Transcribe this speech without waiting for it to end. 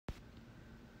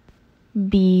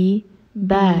B,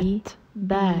 bat,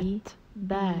 bat,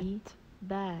 bat,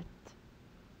 bat.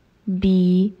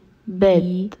 B,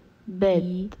 bed,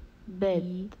 bed,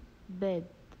 bed, bed.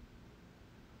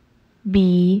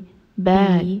 B,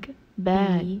 bag,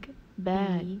 bag,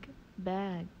 bag,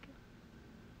 bag.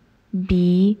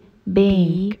 B,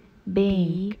 bank,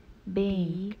 bank,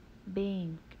 bank,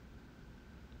 bank.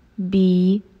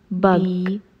 B,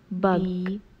 bug,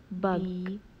 bug,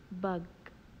 bug, bug.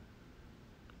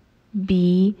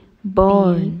 B,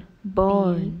 born,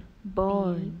 born,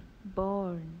 born,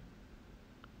 born.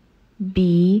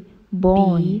 B,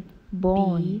 born,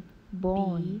 born,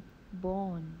 born,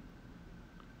 born.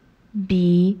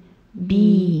 B,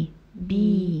 bee,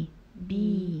 bee,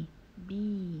 bee,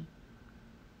 bee.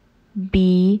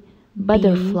 B,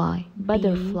 butterfly,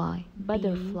 butterfly,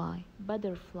 butterfly,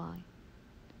 butterfly.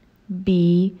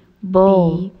 B,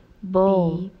 ball,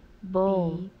 ball,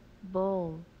 ball,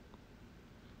 ball.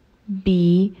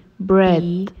 B,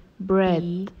 bread,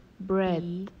 bread,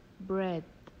 bread, bread.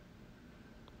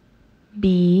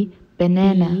 B,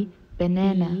 banana,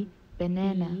 banana,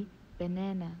 banana,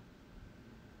 banana.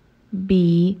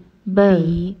 B,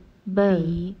 bell,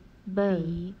 bell,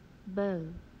 bell, bell.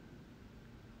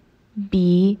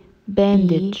 B,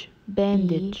 bandage,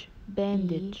 bandage,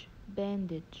 bandage,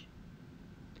 bandage.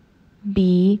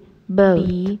 B,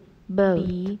 belt,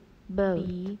 belt,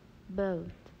 belt,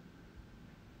 belt.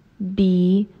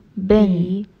 B,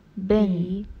 bin,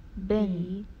 bin,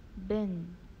 bin, bin.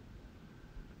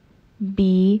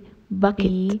 B,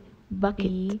 bucket,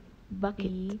 bucket,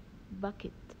 bucket,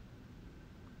 bucket.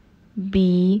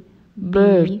 B,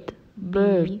 bird,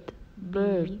 bird,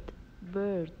 bird,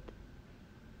 bird.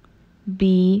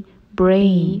 B,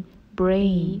 brain,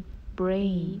 brain,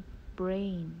 brain,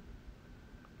 brain.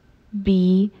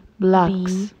 B,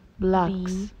 blocks,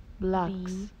 blocks,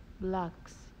 blocks,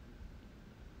 blocks.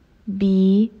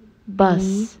 B,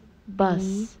 bus,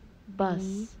 bus,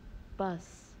 bus,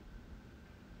 bus.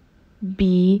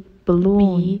 B,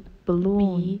 balloon,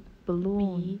 balloon,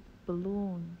 balloon,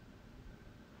 balloon.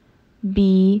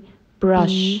 B,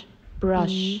 brush,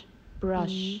 brush,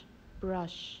 brush,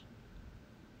 brush.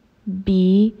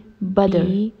 B,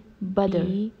 butter,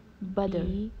 butter,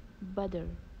 butter, butter.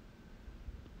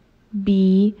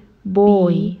 B,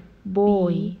 boy,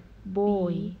 boy,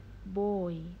 boy,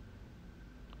 boy.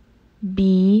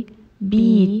 B,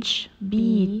 beach,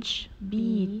 beach,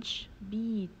 beach,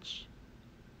 beach.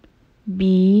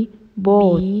 B,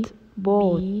 boat,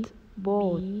 boat,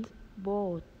 boat,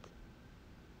 boat.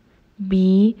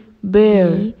 B,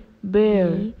 bear,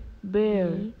 bear,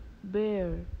 bear,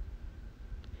 bear.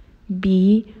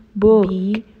 B,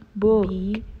 book, book,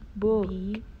 book,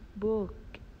 book.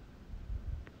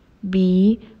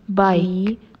 B,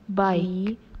 bike,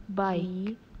 bike,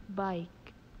 bike, bike.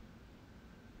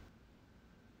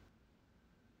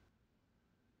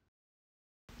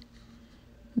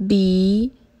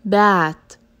 B,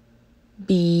 bat,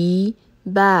 B,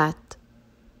 bat.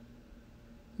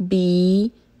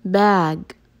 B,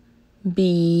 bag,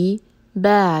 B,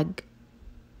 bag.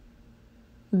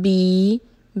 B,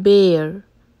 bear,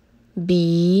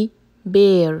 B,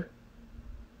 bear.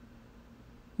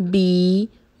 B,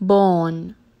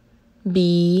 bone,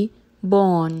 B,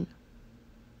 bone.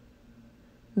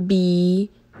 B,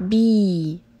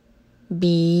 bee,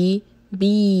 B,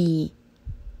 bee.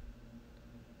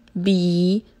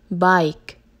 B,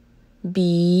 bike,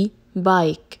 B,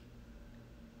 bike.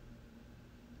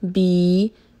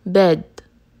 B, bed,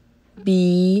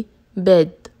 B,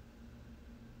 bed.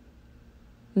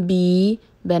 B,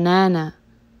 banana,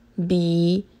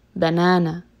 B,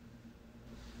 banana.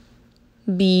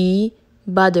 B,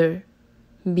 butter,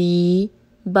 B,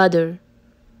 butter.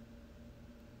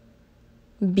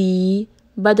 B,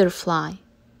 butterfly,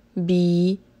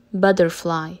 B,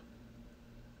 butterfly.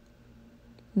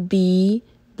 B,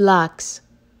 blocks,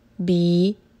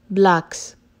 B,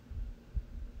 blocks.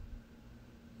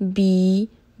 B,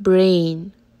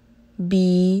 brain,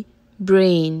 B,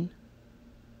 brain.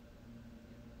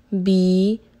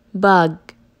 B, bug,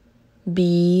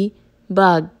 B,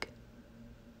 bug.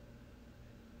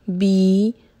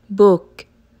 B, book,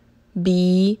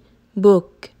 B,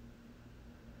 book.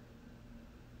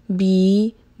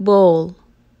 B, ball,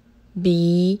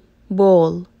 B,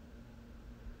 ball.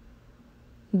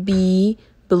 B,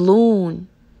 balloon,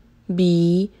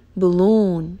 B,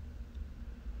 balloon.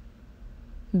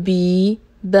 B,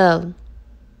 bell,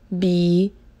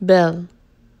 B, bell.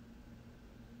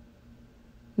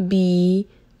 B,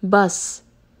 bus,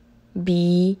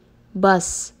 B,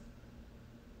 bus.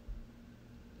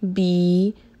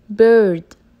 B, bird,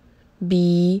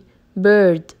 B,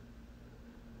 bird.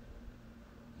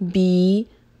 B,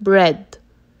 bread,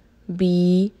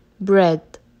 B bread.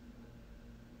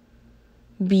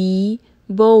 B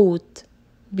boat,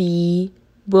 B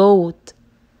boat.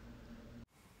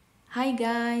 Hi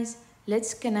guys,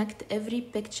 let's connect every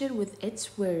picture with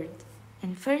its word.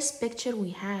 And first picture we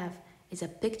have is a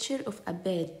picture of a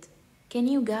bed. Can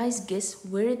you guys guess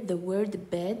where the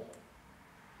word bed?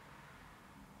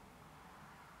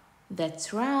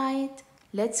 That's right,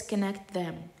 let's connect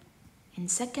them. And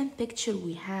second picture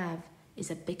we have is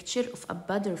a picture of a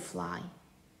butterfly.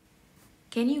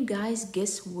 Can you guys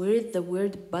guess where the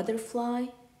word butterfly?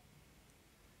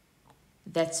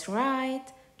 That's right,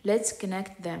 let's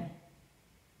connect them.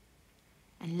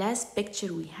 And last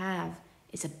picture we have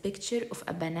is a picture of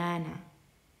a banana.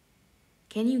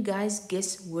 Can you guys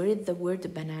guess where the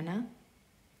word banana?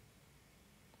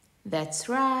 That's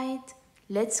right,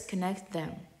 let's connect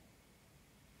them.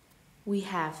 We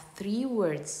have three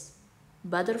words: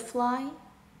 butterfly,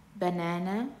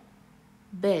 banana,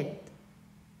 bed.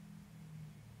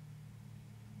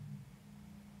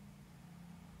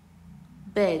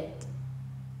 Bed,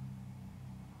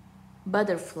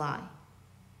 butterfly,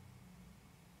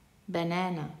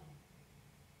 banana.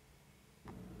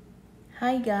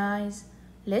 Hi guys,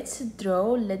 let's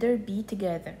draw letter B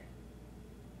together.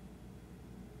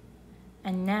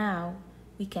 And now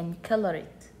we can color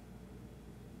it.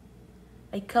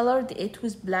 I colored it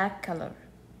with black color.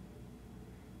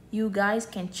 You guys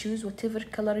can choose whatever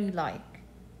color you like.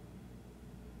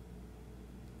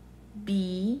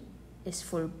 B is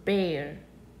for bear.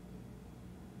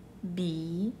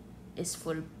 B is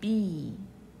for bee.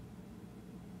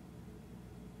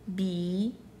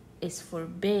 B is for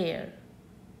bear.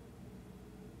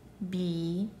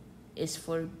 B is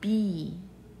for bee.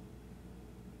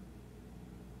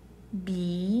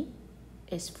 B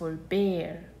is for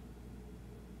bear.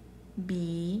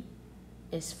 B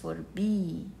is for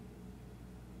bee.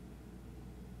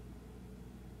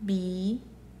 B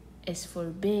is for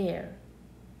bear.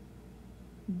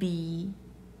 B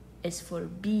is for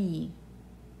bee.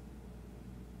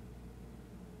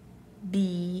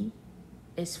 B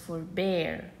is for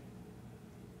bear.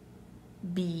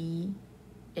 B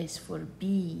is for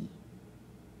bee.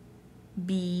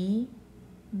 B,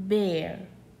 bear.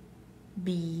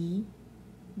 B,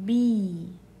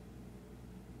 bee.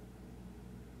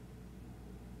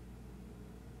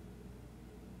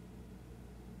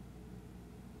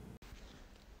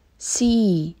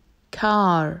 C,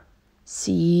 car,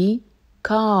 C,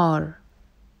 car.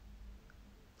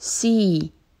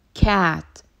 C,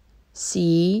 cat,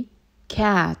 C,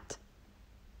 cat.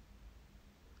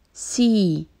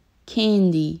 C,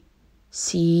 candy,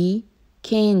 C,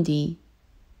 candy.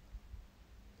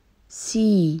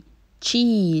 C,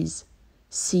 cheese,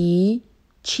 C,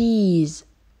 cheese.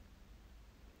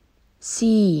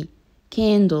 C,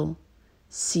 candle,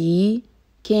 C,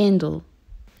 candle.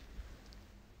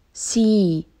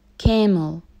 C,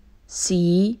 camel,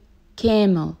 C,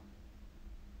 camel.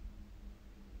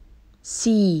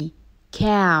 C,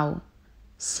 cow,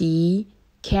 C,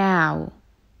 cow.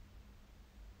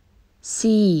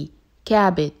 C,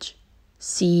 cabbage,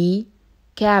 C,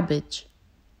 cabbage.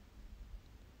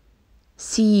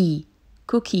 C,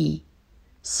 cookie,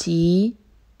 C,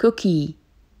 cookie.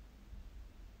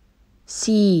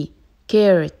 C,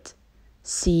 carrot,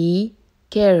 C,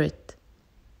 carrot.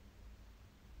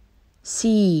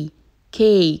 C,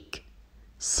 cake,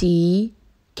 C,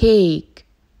 cake.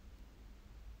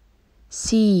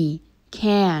 C,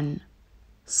 can,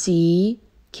 C,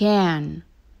 can.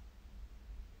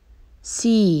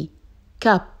 C,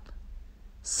 cup,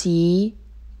 C,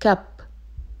 cup.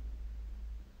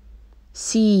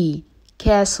 C,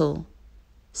 castle,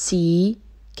 C,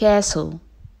 castle.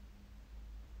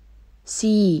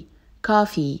 C,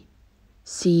 coffee,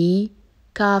 C,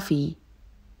 coffee.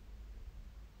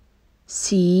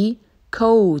 C,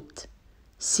 coat,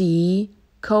 C,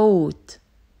 coat.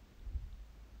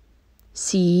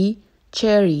 C,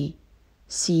 cherry,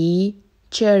 C,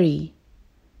 cherry.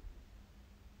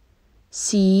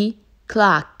 C,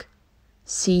 clock,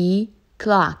 C,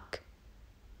 clock.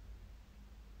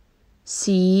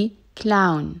 C,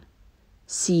 clown,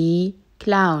 C,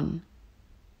 clown.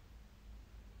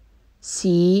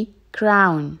 C,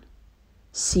 crown,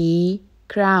 C,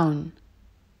 crown.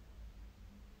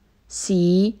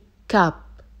 C,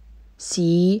 cup,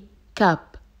 C,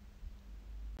 cup.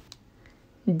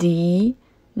 D,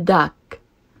 duck,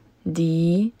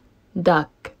 D,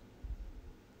 duck.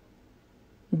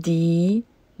 D,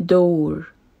 door,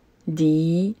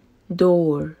 D,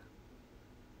 door.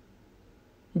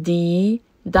 D,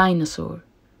 dinosaur,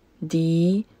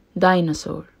 D,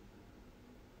 dinosaur.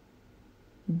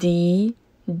 D,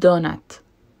 donut,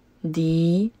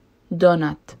 D.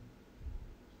 Donut.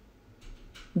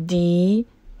 D.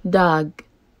 Dog.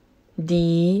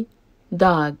 D.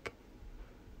 Dog.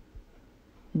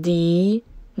 D.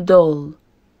 Doll.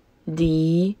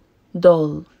 D.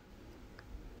 Doll.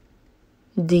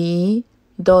 D.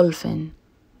 Dolphin.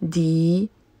 D.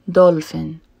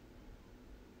 Dolphin.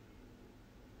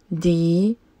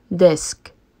 D.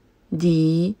 Desk.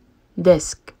 D.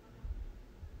 Desk.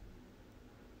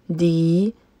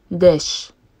 D.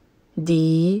 Dish.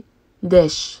 D.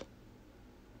 Dish.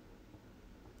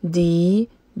 D.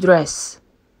 Dress.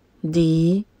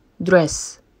 D.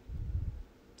 Dress.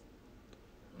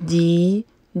 D.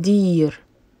 Deer.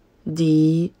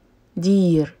 D.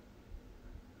 Deer.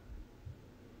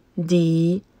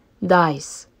 D.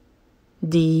 Dice.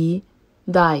 D.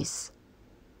 Dice.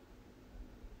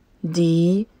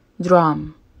 D.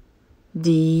 Drum.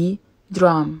 D.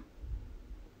 Drum.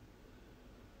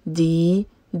 D.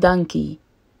 Donkey.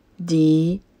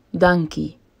 D.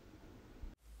 Donkey.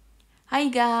 Hi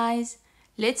guys,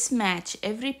 let's match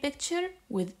every picture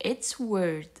with its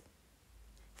word.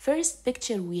 First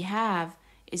picture we have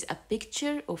is a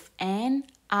picture of an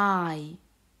eye.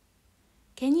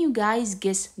 Can you guys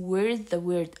guess where the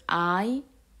word eye?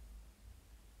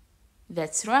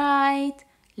 That's right,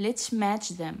 let's match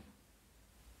them.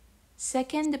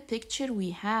 Second picture we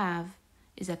have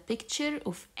is a picture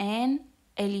of an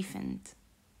elephant.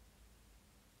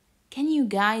 Can you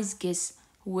guys guess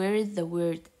where the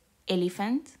word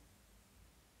elephant?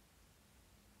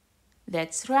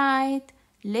 That's right,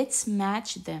 let's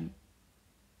match them.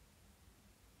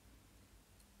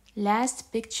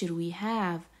 Last picture we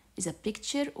have is a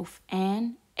picture of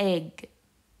an egg.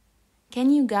 Can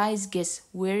you guys guess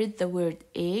where the word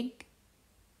egg?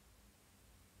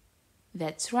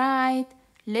 That's right,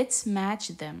 let's match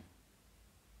them.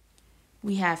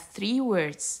 We have three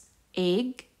words: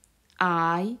 egg,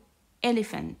 eye,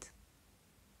 elephant.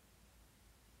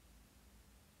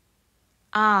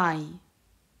 Eye,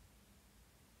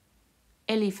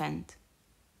 elephant,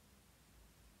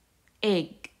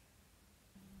 egg.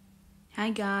 Hi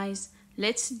guys,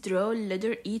 let's draw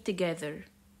letter E together.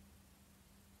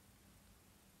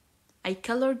 I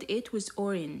colored it with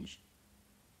orange.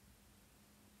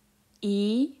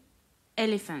 E,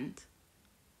 elephant.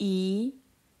 E,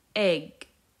 egg.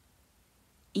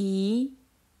 E,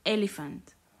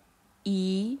 elephant.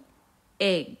 E,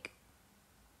 egg.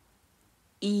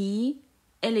 E,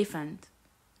 elephant.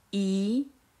 E,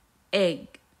 egg.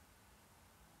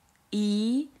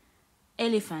 E,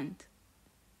 elephant.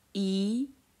 E,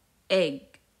 egg.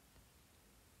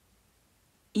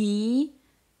 E,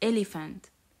 elephant.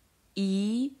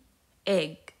 E,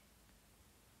 egg.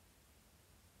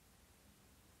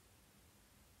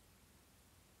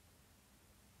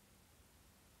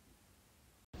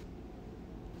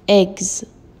 Eggs,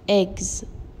 eggs,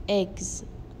 eggs.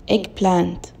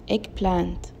 Eggplant,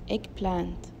 eggplant,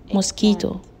 eggplant.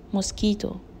 Mosquito,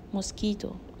 mosquito,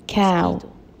 mosquito. Cow,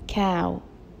 cow,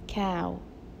 cow.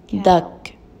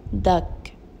 Duck,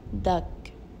 duck, duck.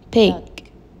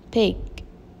 Pig, pig,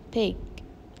 pig.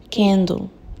 Candle,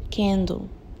 candle,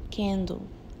 candle.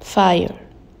 Fire,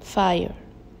 fire,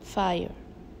 fire.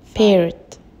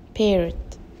 Parrot,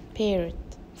 parrot, parrot.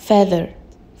 Feather,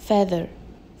 feather,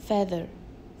 feather,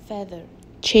 feather.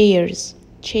 Chairs,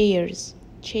 chairs,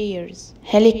 chairs.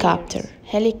 Helicopter,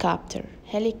 helicopter,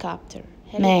 helicopter.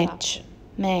 Match,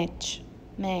 match,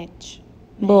 match.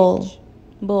 Ball,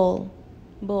 ball,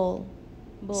 ball.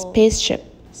 Spaceship,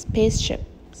 spaceship,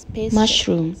 spaceship.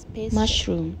 Mushroom,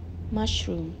 mushroom,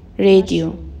 mushroom.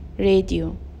 Radio,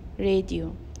 radio,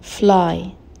 radio.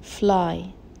 Fly,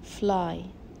 fly, fly,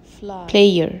 fly.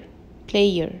 Player,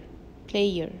 player,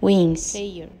 player. Wings,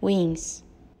 player. Wings,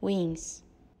 wings,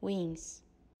 wings.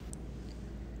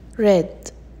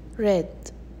 Red,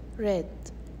 red, red.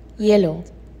 Yellow,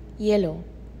 yellow,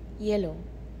 yellow.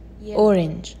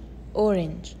 Orange,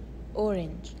 orange,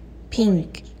 orange.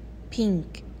 Pink,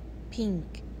 pink,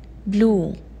 pink.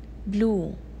 Blue,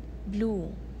 blue,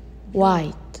 blue.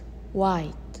 White,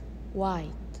 white,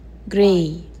 white.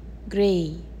 Gray,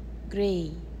 gray,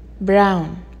 gray.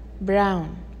 Brown,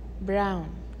 brown, brown.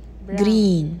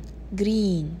 Green,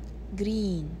 green,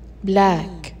 green.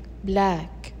 Black,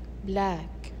 black, black.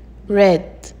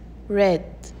 Red, red,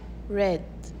 red.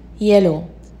 Yellow,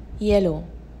 yellow,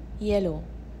 yellow.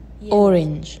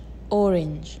 Orange,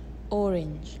 orange,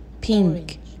 orange.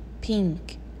 Pink,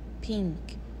 pink,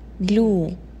 pink.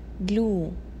 Blue,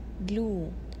 blue,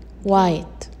 blue.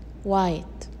 White,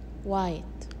 white, white.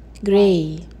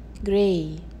 Gray,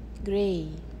 gray, gray.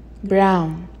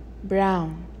 Brown,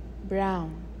 brown,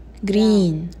 brown.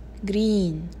 Green,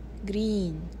 green,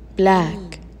 green.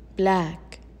 Black,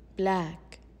 black,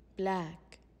 black,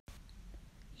 black.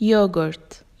 Yogurt,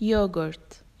 yogurt,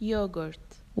 yogurt.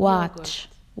 Watch,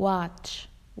 watch,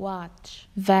 watch.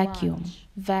 Vacuum,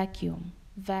 vacuum,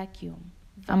 vacuum.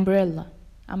 Umbrella,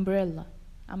 umbrella,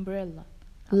 umbrella.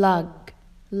 Lug,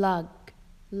 lug,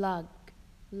 lug.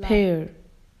 Pear,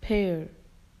 pear,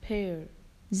 pear.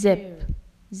 Zip,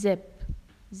 zip,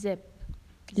 zip.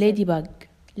 Ladybug,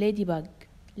 ladybug,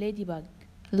 ladybug.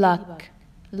 Luck,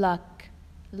 luck,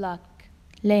 luck.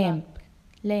 Lamp,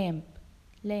 lamp,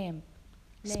 lamp.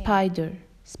 Spider,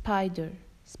 spider,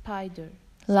 spider.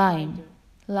 Lime,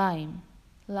 lime,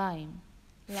 lime.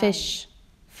 Fish,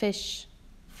 fish,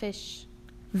 fish.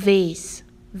 Vase,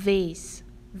 vase,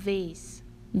 vase.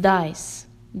 Dice,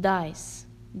 dice,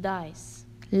 dice.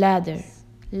 Ladder,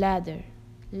 ladder,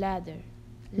 ladder.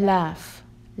 Laugh,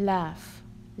 laugh,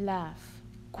 laugh.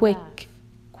 Quick,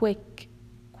 quick,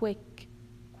 quick.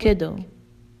 Kiddo,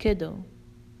 kiddo,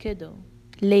 kiddo.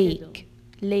 Lake,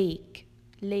 lake,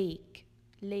 lake,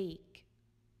 lake.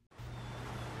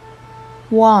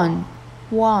 One,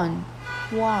 one,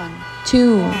 one.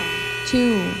 Two,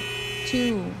 two,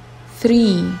 two.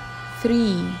 Three,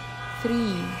 three,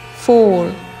 three.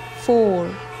 Four, four,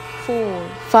 four.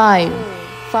 Five,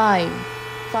 five,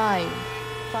 five.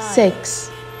 Six,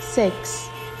 six,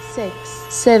 six.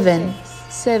 Seven,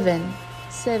 seven,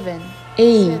 seven.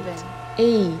 Eight,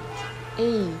 eight,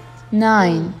 eight.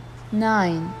 Nine,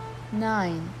 nine,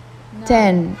 nine.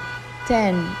 10,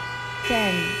 10,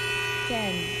 10,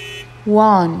 10.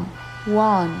 1,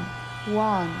 1,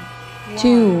 1.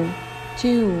 2,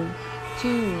 2,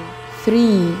 2.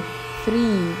 3,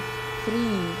 3,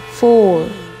 3. 4,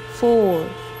 4,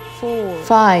 4.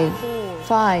 5,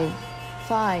 5,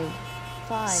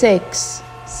 5. 6,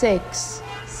 6,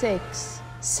 6.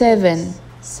 7,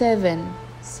 7,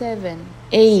 7.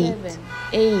 8,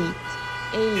 8,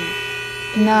 8.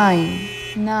 9,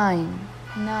 9,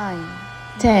 9.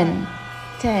 10,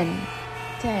 10,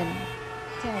 10,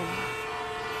 10.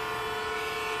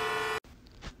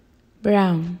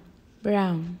 Brown,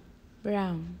 brown,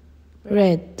 brown.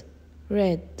 Red,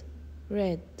 red,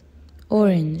 red.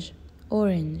 Orange,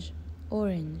 orange,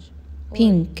 orange.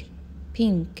 Pink,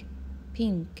 pink,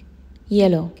 pink.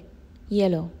 Yellow,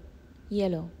 yellow,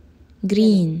 yellow.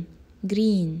 Green,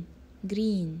 green,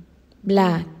 green.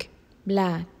 Black,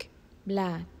 black,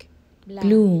 black.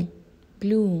 Blue,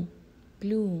 blue,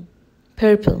 blue.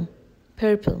 Purple,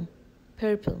 purple,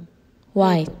 purple.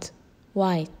 White,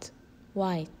 white,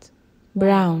 white.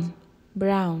 Brown,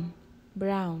 brown,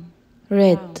 brown.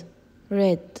 Red,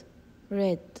 red,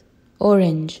 red.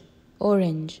 Orange,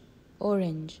 orange,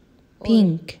 orange.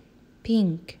 Pink,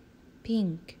 pink,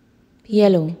 pink.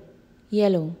 Yellow,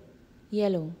 yellow,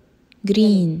 yellow.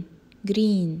 Green,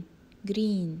 green,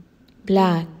 green.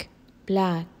 Black,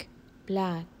 black,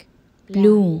 black.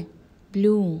 Blue,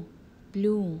 blue,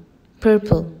 blue.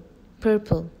 Purple,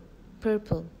 purple,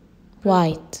 purple.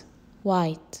 White,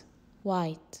 white,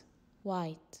 white,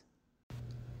 white.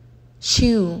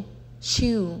 Shoe,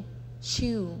 shoe,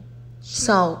 shoe.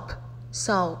 Soap,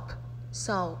 soap,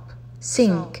 soap.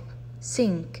 Sink,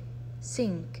 sink,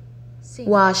 sink.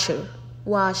 Washer,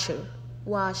 washer,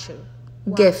 washer.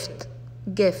 Gift,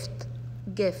 gift,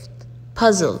 gift.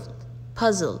 Puzzle,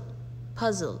 puzzle,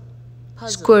 puzzle.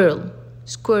 Squirrel,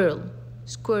 squirrel,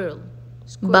 squirrel.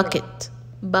 Bucket,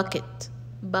 bucket,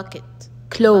 bucket.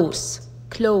 Close,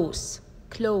 close,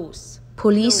 close.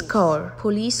 Police car,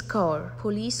 police car,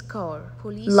 police car.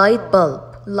 Light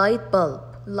bulb, light bulb,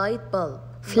 light bulb.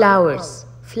 Flowers,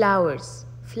 flowers,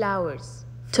 flowers.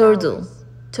 Turtle,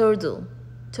 turtle,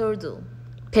 turtle.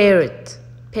 Parrot,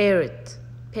 parrot,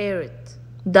 parrot.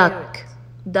 Duck,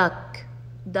 duck,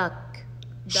 duck.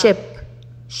 Ship,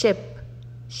 ship,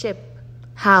 ship.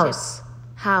 House,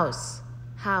 house,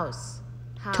 house.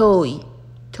 Toy,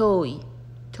 toy,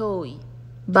 toy.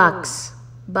 Box,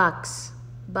 box,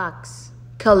 box.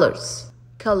 Colors,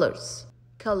 colors,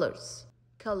 colors,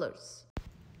 colors.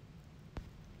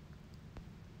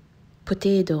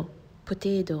 Potato,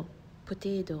 potato,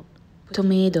 potato.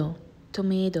 Tomato,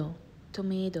 tomato,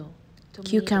 tomato.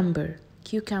 Cucumber,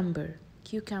 cucumber,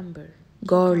 cucumber.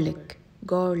 Garlic,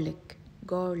 garlic,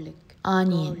 garlic.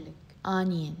 Onion,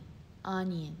 onion,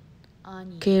 onion,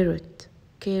 onion. Carrot,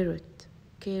 carrot,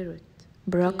 carrot.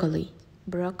 Broccoli,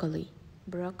 broccoli,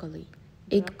 broccoli.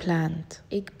 Eggplant,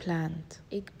 eggplant,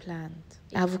 eggplant.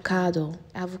 Avocado,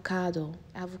 avocado,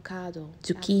 avocado.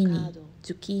 Zucchini,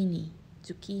 zucchini,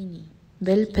 zucchini.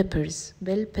 Bell peppers,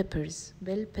 bell peppers,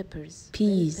 bell peppers.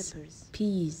 Peas,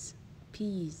 peas,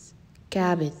 peas.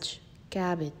 Cabbage,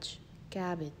 cabbage,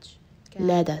 cabbage.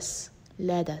 Lettuce,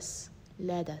 lettuce,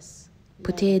 lettuce.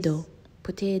 Potato,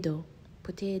 potato,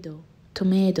 potato.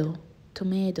 tomato,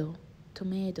 tomato,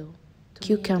 tomato,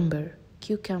 cucumber,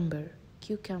 cucumber,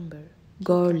 cucumber,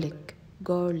 garlic,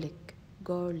 garlic,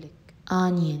 garlic,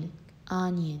 onion,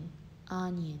 onion,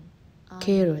 onion,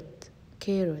 carrot,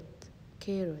 carrot,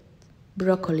 carrot,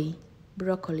 broccoli,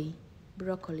 broccoli,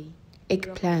 broccoli,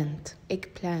 eggplant,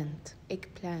 eggplant,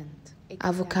 eggplant,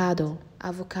 avocado,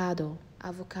 avocado,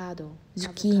 avocado,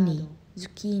 zucchini,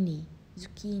 zucchini,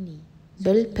 zucchini,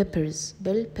 bell peppers,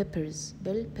 bell peppers,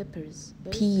 bell peppers,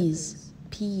 peas,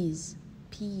 peas,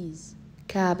 peas,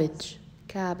 cabbage,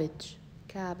 cabbage,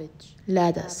 cabbage,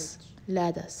 lettuce,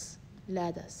 lettuce,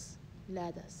 lettuce,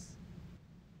 lettuce.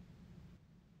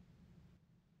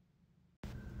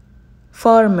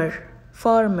 Farmer,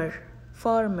 farmer,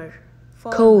 farmer,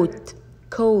 coat,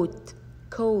 coat,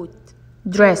 coat,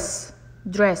 dress,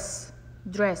 dress,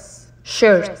 dress,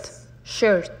 shirt,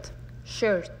 shirt,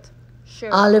 shirt,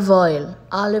 shirt, olive oil,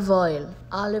 olive oil,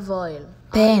 olive oil,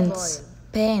 pants,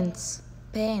 pants,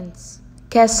 pants,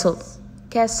 castle,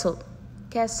 castle,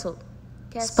 castle,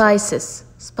 spices,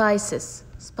 spices,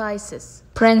 spices,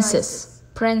 princess,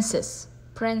 princess,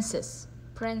 princess,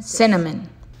 princess, cinnamon,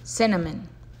 cinnamon,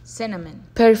 cinnamon,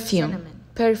 perfume,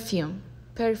 perfume,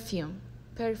 perfume,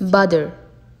 perfume, butter,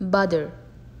 butter,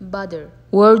 butter,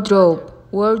 wardrobe,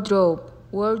 wardrobe,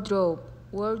 wardrobe,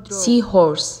 wardrobe,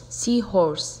 seahorse,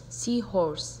 seahorse,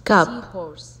 seahorse, cup,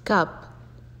 seahorse, cup,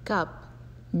 cup,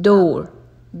 door,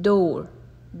 door,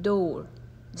 door,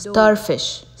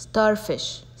 starfish,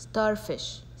 starfish,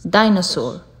 starfish,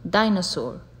 dinosaur,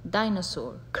 dinosaur,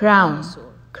 dinosaur, crown,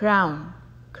 crown,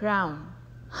 crown,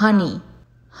 honey,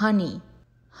 honey,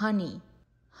 honey,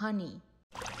 honey.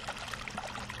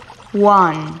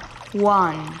 1,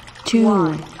 1,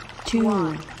 2,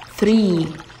 2, 3,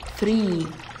 3,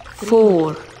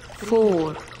 4,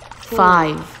 4,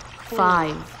 5,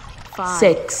 5,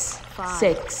 6,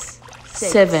 6,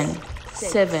 7,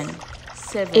 7,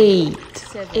 8,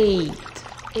 8,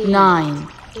 9,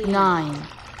 9,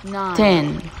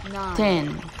 10,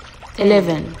 10,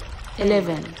 11,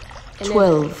 11,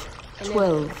 12,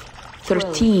 12,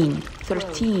 13,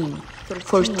 13,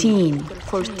 14,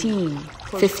 14,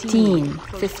 15,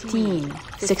 15,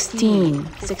 16,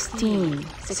 16,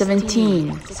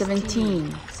 17,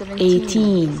 17,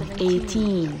 18,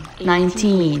 18,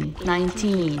 19,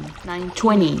 19,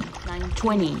 20,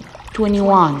 20,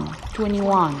 21,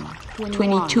 21,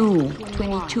 22,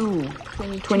 22,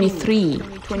 23,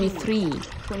 23,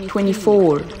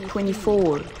 24,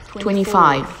 24,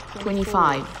 25,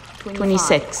 25,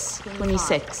 26,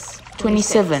 26,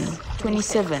 27,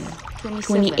 27,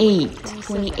 28,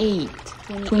 28,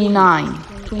 29,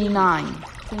 29,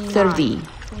 30,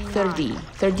 30,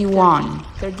 31,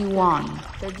 31,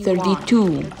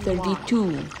 32,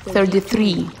 32,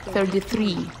 33,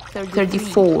 33,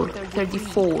 34,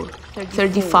 34,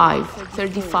 35,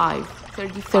 35,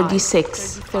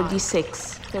 36,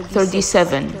 36,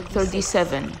 37,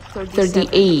 37,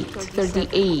 38,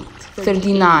 38,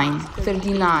 39,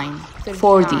 39,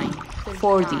 40,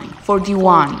 40,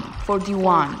 41,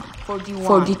 41,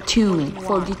 42,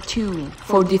 42,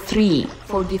 43,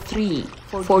 43,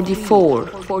 44,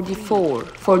 44,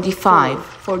 45,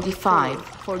 45,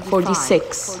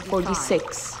 46,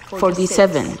 46,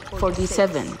 47,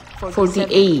 47,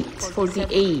 48,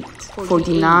 48,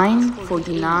 49,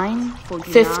 49,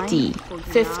 50,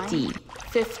 50,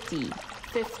 50,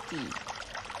 50.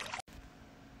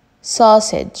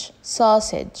 Sausage,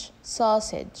 sausage,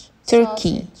 sausage,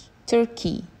 turkey,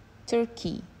 turkey,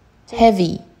 turkey,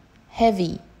 heavy,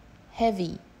 heavy,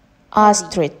 heavy,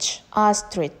 ostrich,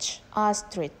 ostrich,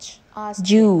 ostrich,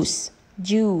 juice,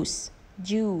 juice,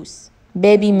 juice,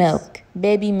 baby milk,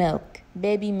 baby milk,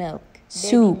 baby milk,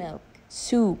 soup,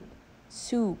 soup,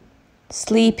 soup,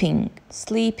 sleeping,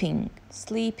 sleeping,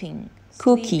 sleeping,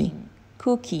 cookie,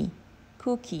 cookie,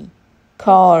 cookie,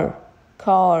 car,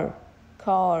 car,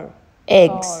 car,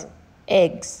 eggs,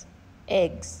 eggs,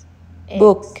 eggs,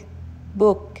 book,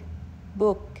 book,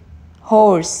 book,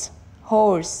 horse,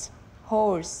 horse,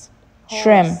 horse,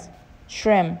 shrimp,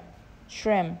 shrimp,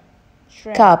 shrimp,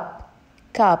 cup,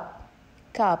 cup,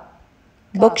 cup,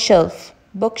 bookshelf,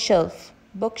 bookshelf,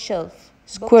 bookshelf,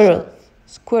 squirrel,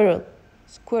 squirrel,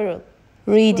 squirrel,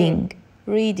 reading,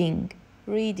 reading,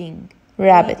 reading,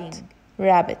 rabbit,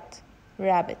 rabbit,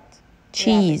 rabbit,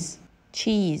 cheese,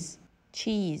 cheese,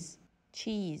 cheese,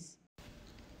 cheese.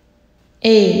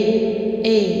 A,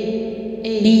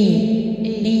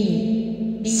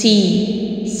 B,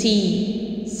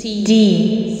 C, D,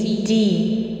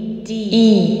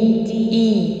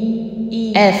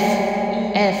 E, F,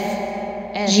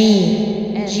 G,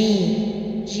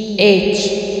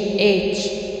 H,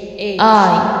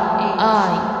 I,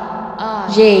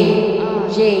 J,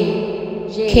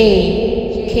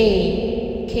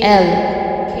 L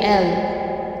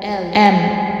M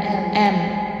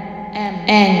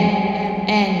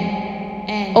N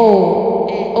O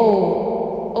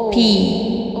P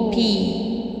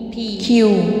Q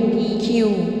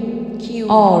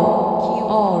R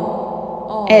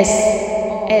S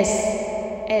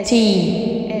T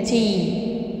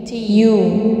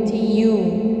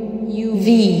U V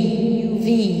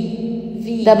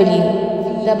W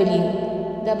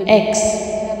X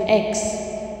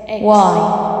Y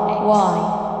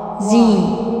Z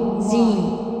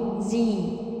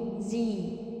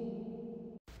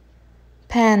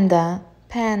panda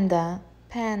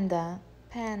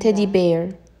teddy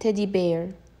bear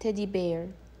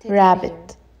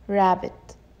rabbit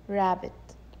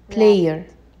player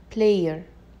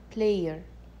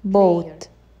boat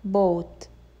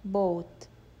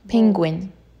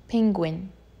penguin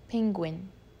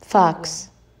fox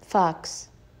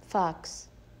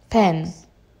pen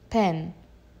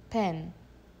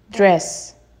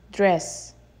dress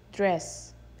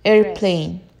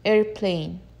airplane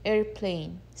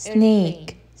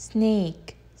snake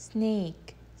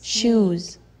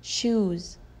shoes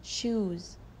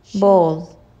ball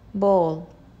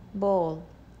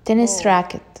tennis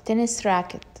racket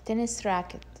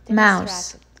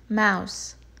mouse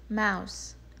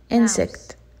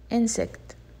insect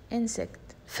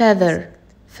feather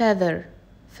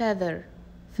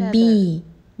bee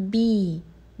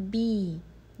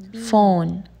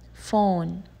phone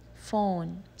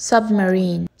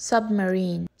submarine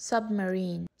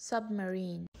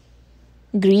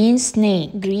green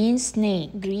snake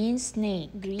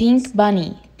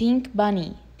pink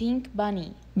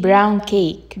bunny brown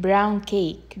cake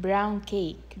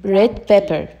red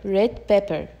pepper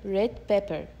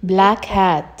black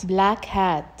hat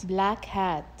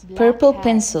purple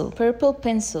pencil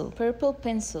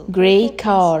gray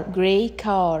car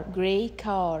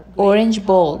orange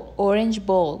ball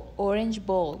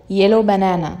yellow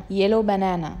banana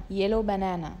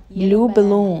blue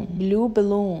balloon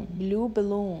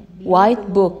white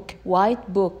book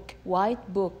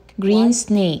green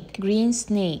snake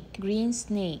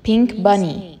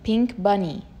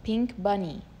pink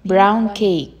bunny brown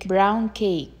cake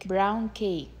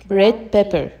red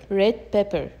pepper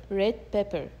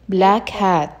black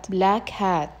hat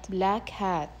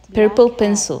purple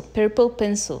pencil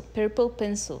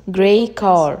gray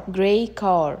car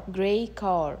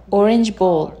orange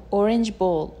ball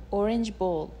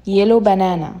yellow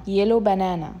banana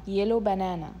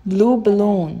blue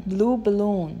balloon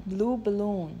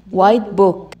white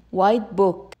book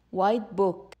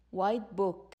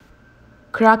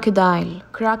crocodile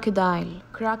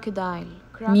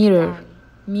mirror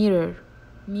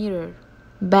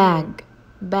bag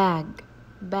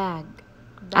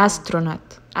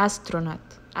astronaut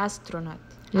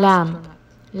lamp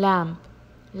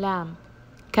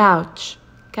couch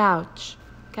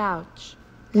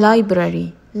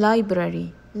library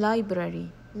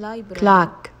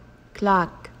clock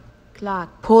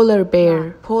polar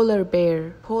bear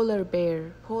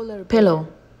pillow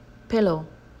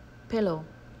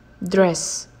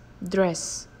dress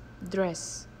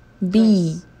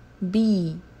bee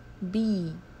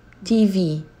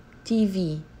TV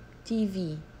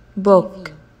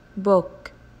book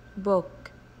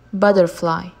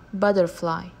butterfly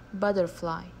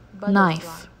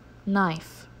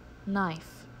knife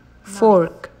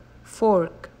fork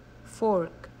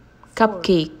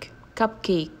cupcake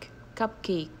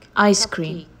ice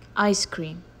cream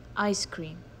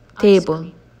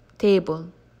table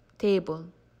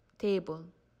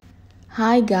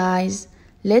Hi guys,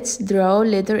 let's draw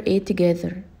letter A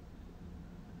together.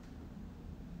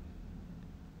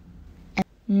 And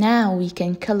now we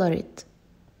can color it.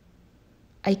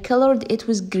 I colored it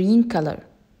with green color.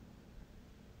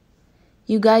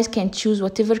 You guys can choose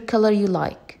whatever color you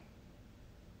like.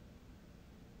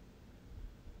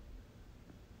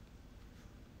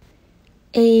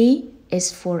 A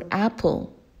is for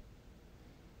apple.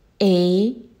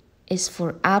 A is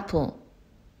for apple.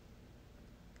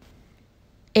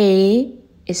 A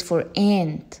is for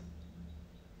ant.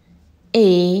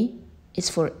 A is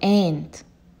for ant.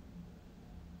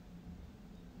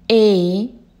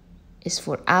 A is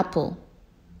for apple.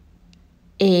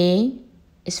 A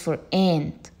is for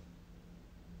ant.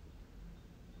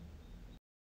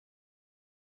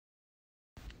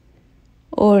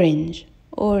 Orange.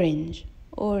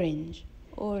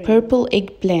 Purple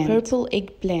eggplant.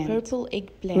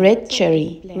 Red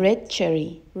cherry.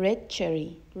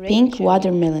 Pink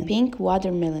watermelon.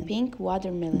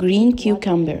 Green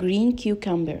cucumber.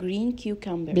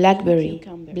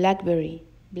 Blackberry.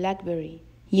 blackberry,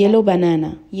 yellow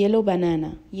banana, yellow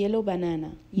banana, yellow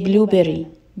banana, blueberry,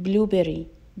 blueberry,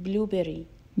 blueberry,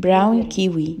 brown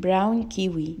kiwi, brown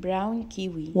kiwi, brown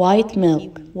kiwi, white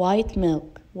milk, white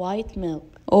milk, white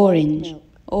milk, orange,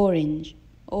 orange,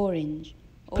 orange,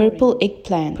 purple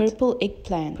eggplant, purple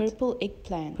eggplant, purple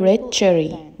eggplant, red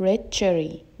cherry, red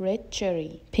cherry, red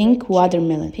cherry, pink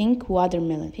watermelon, pink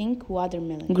watermelon, pink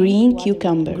watermelon, green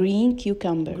cucumber, green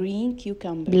cucumber, green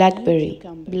cucumber, blackberry,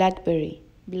 blackberry,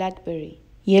 blackberry,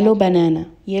 yellow banana,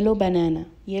 yellow banana,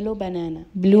 yellow banana,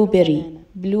 blueberry,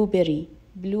 blueberry,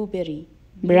 blueberry,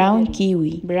 brown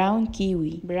kiwi, brown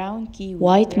kiwi, brown kiwi,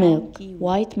 white milk,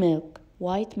 white milk,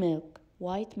 white milk,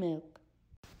 white milk,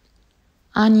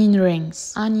 onion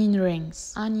rings, onion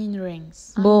rings, onion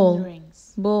rings, ball,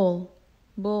 ball,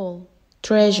 ball,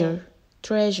 treasure,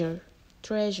 treasure,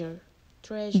 treasure,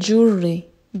 treasure, jewelry,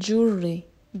 jewelry,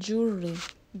 jewelry,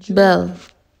 bell,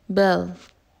 bell,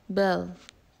 bell,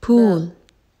 pool,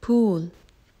 pool,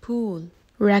 pool,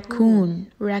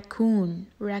 raccoon, raccoon,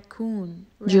 raccoon,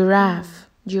 giraffe,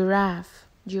 giraffe,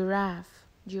 giraffe,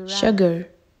 giraffe, sugar,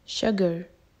 sugar,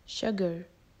 sugar,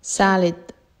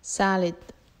 salad, salad,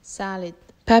 salad,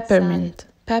 peppermint,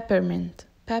 peppermint,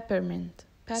 peppermint,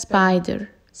 spider,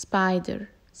 spider,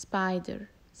 spider,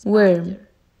 worm,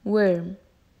 worm,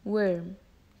 worm,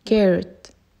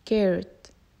 carrot,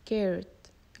 carrot, carrot,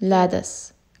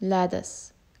 lettuce,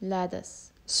 lettuce,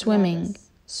 lettuce, swimming,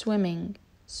 swimming,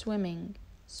 swimming,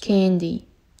 candy,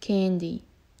 candy,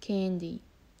 candy,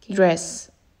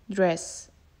 dress, dress,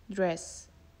 dress,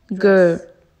 girl,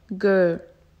 girl,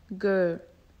 girl,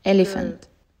 elephant,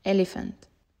 elephant,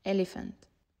 elephant,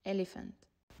 elephant,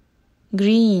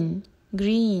 green,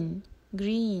 green,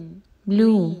 green,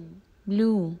 blue,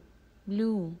 blue,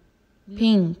 blue,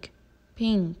 pink,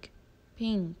 pink,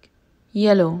 pink,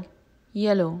 yellow,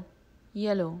 yellow,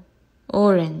 yellow,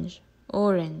 orange,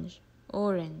 orange,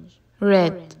 orange,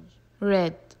 red,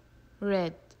 red,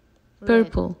 red,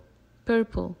 purple,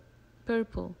 purple,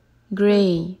 purple,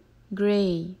 gray,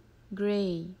 gray,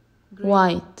 gray,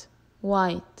 white,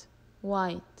 white,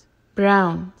 white,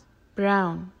 brown,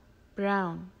 brown,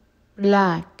 brown,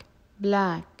 black,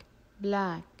 black,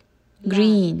 black,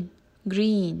 green,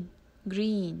 green,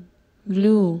 green,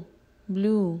 blue,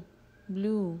 blue,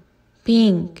 blue,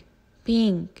 pink,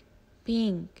 pink,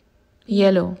 pink,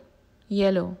 yellow,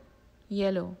 yellow,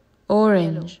 yellow,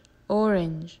 orange,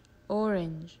 orange,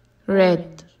 orange,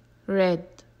 red, red,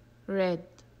 red,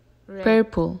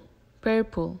 purple,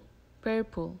 purple,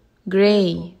 purple,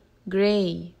 gray,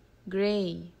 gray,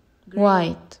 gray,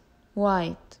 white,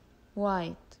 white,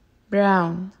 white,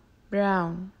 brown,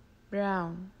 brown,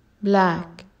 brown,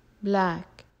 black,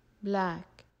 black,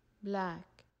 black,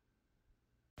 black,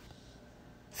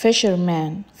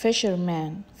 fisherman,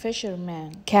 fisherman,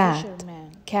 fisherman, cat,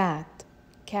 cat,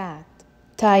 cat,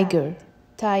 tiger,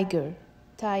 tiger,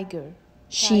 tiger,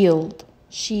 shield,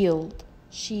 shield,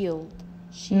 shield,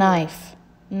 knife,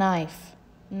 knife,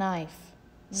 knife,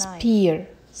 spear,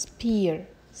 spear,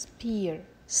 spear,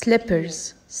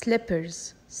 slippers,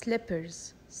 slippers,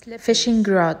 slippers, fishing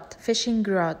rod, fishing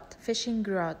rod, fishing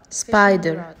rod,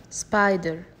 spider,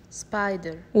 spider,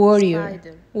 spider, warrior,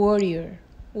 warrior,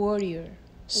 warrior,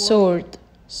 sword,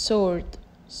 sword,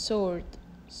 sword,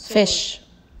 fish,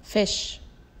 fish,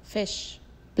 fish,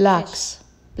 blacks,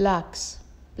 blacks,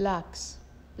 blacks,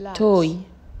 toy,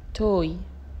 toy,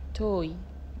 toy,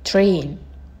 train,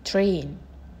 train,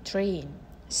 train,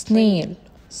 snail,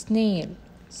 snail,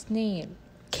 snail,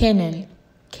 cannon,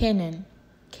 cannon,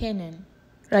 cannon,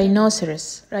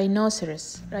 rhinoceros,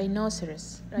 rhinoceros,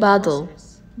 rhinoceros, bottle,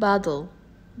 bottle,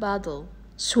 bottle,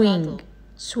 swing,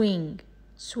 swing,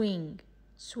 swing,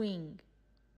 swing,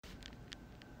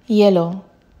 yellow,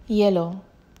 yellow,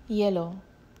 yellow,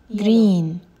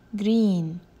 green,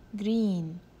 green,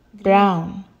 green,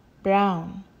 brown,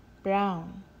 brown,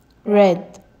 brown,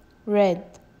 red, red,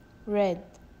 red,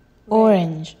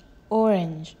 orange,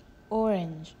 orange,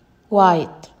 orange,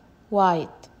 white,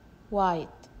 white, white,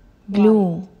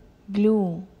 blue,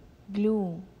 blue,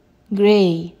 blue,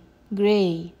 gray,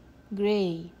 gray,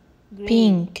 gray,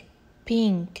 pink,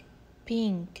 pink,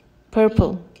 pink,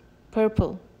 purple,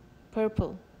 purple,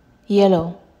 purple,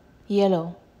 yellow,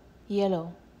 yellow,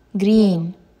 yellow,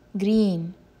 green,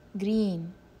 green,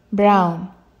 green,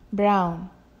 brown, brown,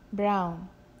 brown,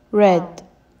 red,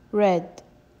 red,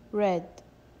 red,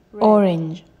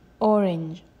 orange,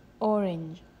 orange,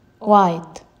 orange,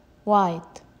 white,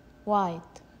 white, white,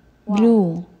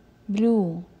 blue,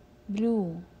 blue,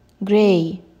 blue,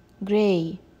 gray,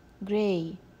 gray,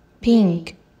 gray,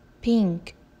 pink,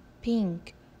 pink,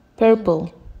 pink,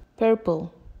 purple,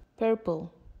 purple,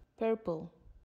 purple, purple.